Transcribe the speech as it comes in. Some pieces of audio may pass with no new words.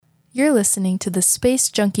You're listening to the Space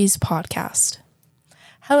Junkies podcast.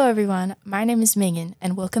 Hello, everyone. My name is Megan,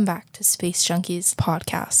 and welcome back to Space Junkies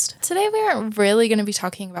podcast. Today, we aren't really going to be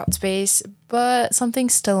talking about space, but something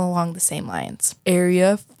still along the same lines.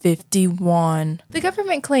 Area 51. The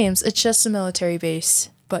government claims it's just a military base,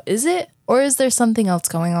 but is it? Or is there something else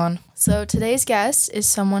going on? So today's guest is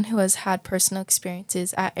someone who has had personal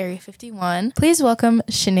experiences at Area 51. Please welcome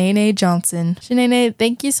Shanae Johnson. Shanae,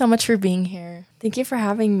 thank you so much for being here. Thank you for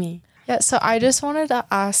having me. Yeah, so I just wanted to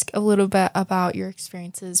ask a little bit about your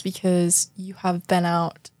experiences because you have been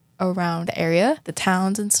out around the area, the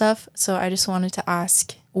towns and stuff. So I just wanted to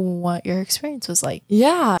ask what your experience was like.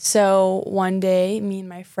 Yeah. So one day, me and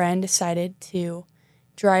my friend decided to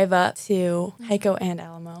drive up to Heiko and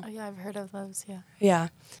Alamo. Oh, yeah, I've heard of those, yeah. Yeah.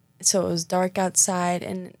 So it was dark outside,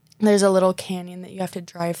 and there's a little canyon that you have to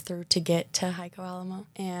drive through to get to Heiko Alamo.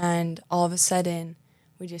 And all of a sudden,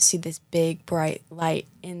 we just see this big, bright light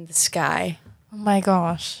in the sky. Oh, my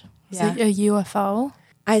gosh. Was it a UFO?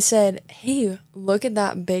 I said, hey, look at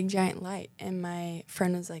that big, giant light. And my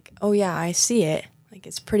friend was like, oh, yeah, I see it. Like,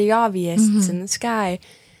 it's pretty obvious. It's in the sky.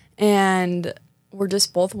 And we're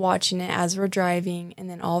just both watching it as we're driving. And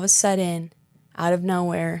then all of a sudden, out of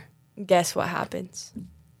nowhere, guess what happens?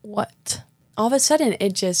 What? All of a sudden,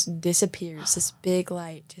 it just disappears. This big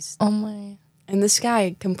light just... Oh, my... And the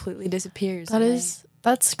sky completely disappears.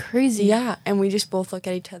 That's crazy. Yeah, and we just both look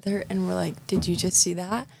at each other and we're like, did you just see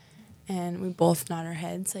that? And we both nod our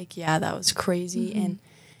heads like, yeah, that was crazy.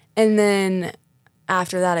 And then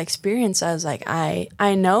after that experience, I was like,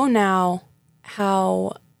 I know now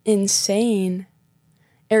how insane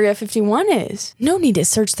Area 51 is. No need to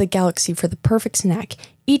search the galaxy for the perfect snack.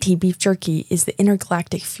 E.T. beef jerky is the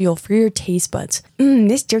intergalactic fuel for your taste buds.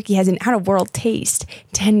 This jerky has an out-of-world taste.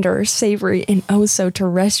 Tender, savory, and oh so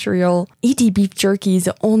terrestrial. E.T. beef jerky is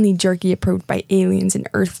the only jerky approved by aliens and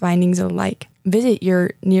Earth findings alike. Visit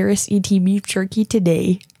your nearest E.T. beef jerky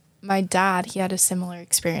today. My dad, he had a similar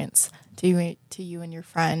experience to you and your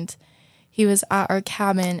friend. He was at our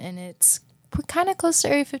cabin, and it's kind of close to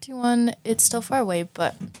Area 51. It's still far away,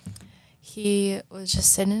 but he was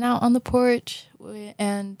just sitting out on the porch,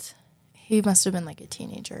 and he must have been like a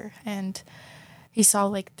teenager, and he saw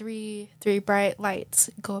like three bright lights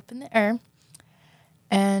go up in the air,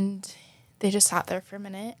 and they just sat there for a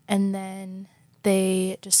minute, and then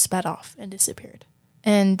they just sped off and disappeared.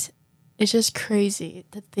 And it's just crazy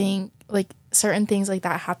to think like certain things like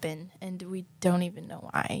that happen and we don't even know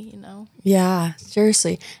why, you know? Yeah,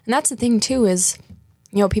 seriously. And that's the thing too is,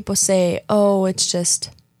 people say, oh, it's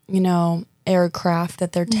just, aircraft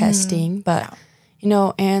that they're testing. But,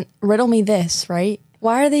 and riddle me this, right?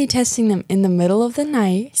 Why are they testing them in the middle of the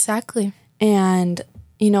night? Exactly. And,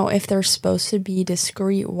 if they're supposed to be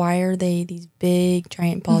discreet, why are they these big,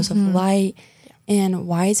 giant balls of light? Yeah. And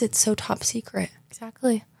why is it so top secret?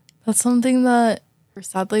 Exactly. That's something that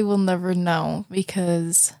sadly we'll never know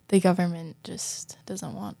because the government just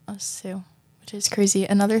doesn't want us to, which is crazy.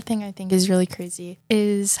 Another thing I think is really crazy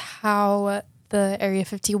is how the Area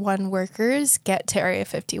 51 workers get to Area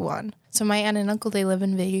 51. So my aunt and uncle, they live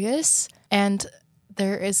in Vegas, and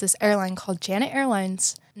there is this airline called Janet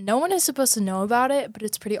Airlines. No one is supposed to know about it, but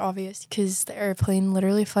it's pretty obvious because the airplane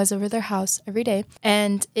literally flies over their house every day,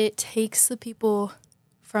 and it takes the people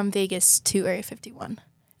from Vegas to Area 51.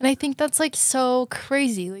 And I think that's like so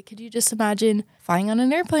crazy. Like, could you just imagine flying on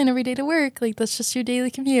an airplane every day to work? Like, that's just your daily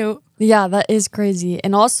commute. Yeah, that is crazy.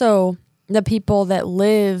 And also, the people that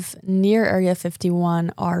live near Area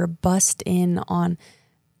 51 are bussed in on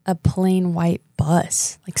a plain white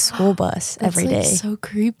bus, like school bus every day. That's so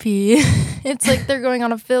creepy. It's like they're going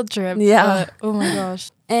on a field trip. Yeah. Oh my gosh.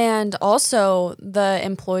 And also, the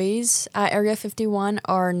employees at Area 51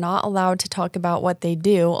 are not allowed to talk about what they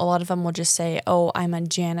do. A lot of them will just say, oh, I'm a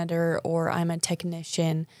janitor or I'm a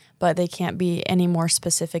technician, but they can't be any more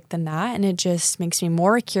specific than that. And it just makes me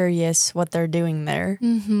more curious what they're doing there.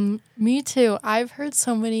 Me too. I've heard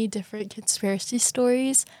so many different conspiracy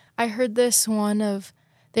stories. I heard this one of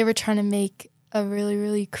they were trying to make a really,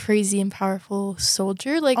 really crazy and powerful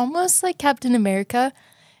soldier, like almost like Captain America.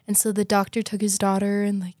 And so the doctor took his daughter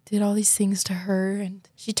and like did all these things to her, and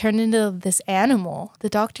she turned into this animal. The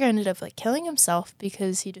doctor ended up like killing himself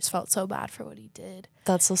because he just felt so bad for what he did.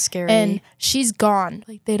 That's so scary. And she's gone.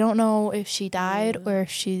 Like, they don't know if she died or if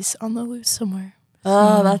she's on the loose somewhere.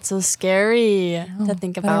 Oh, that's so scary to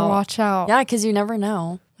think about. Better watch out. Yeah, because you never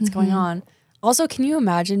know what's going on. Also, can you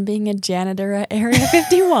imagine being a janitor at Area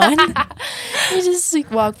 51? You just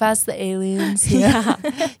like walk past the aliens. Yeah.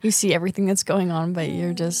 You see everything that's going on, but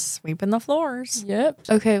you're just sweeping the floors. Yep.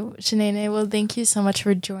 Okay, Shanae, well, thank you so much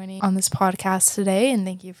for joining on this podcast today, and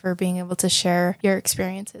thank you for being able to share your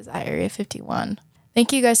experiences at Area 51.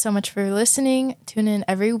 Thank you guys so much for listening. Tune in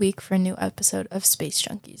every week for a new episode of Space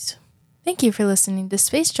Junkies. Thank you for listening to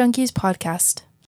Space Junkies Podcast.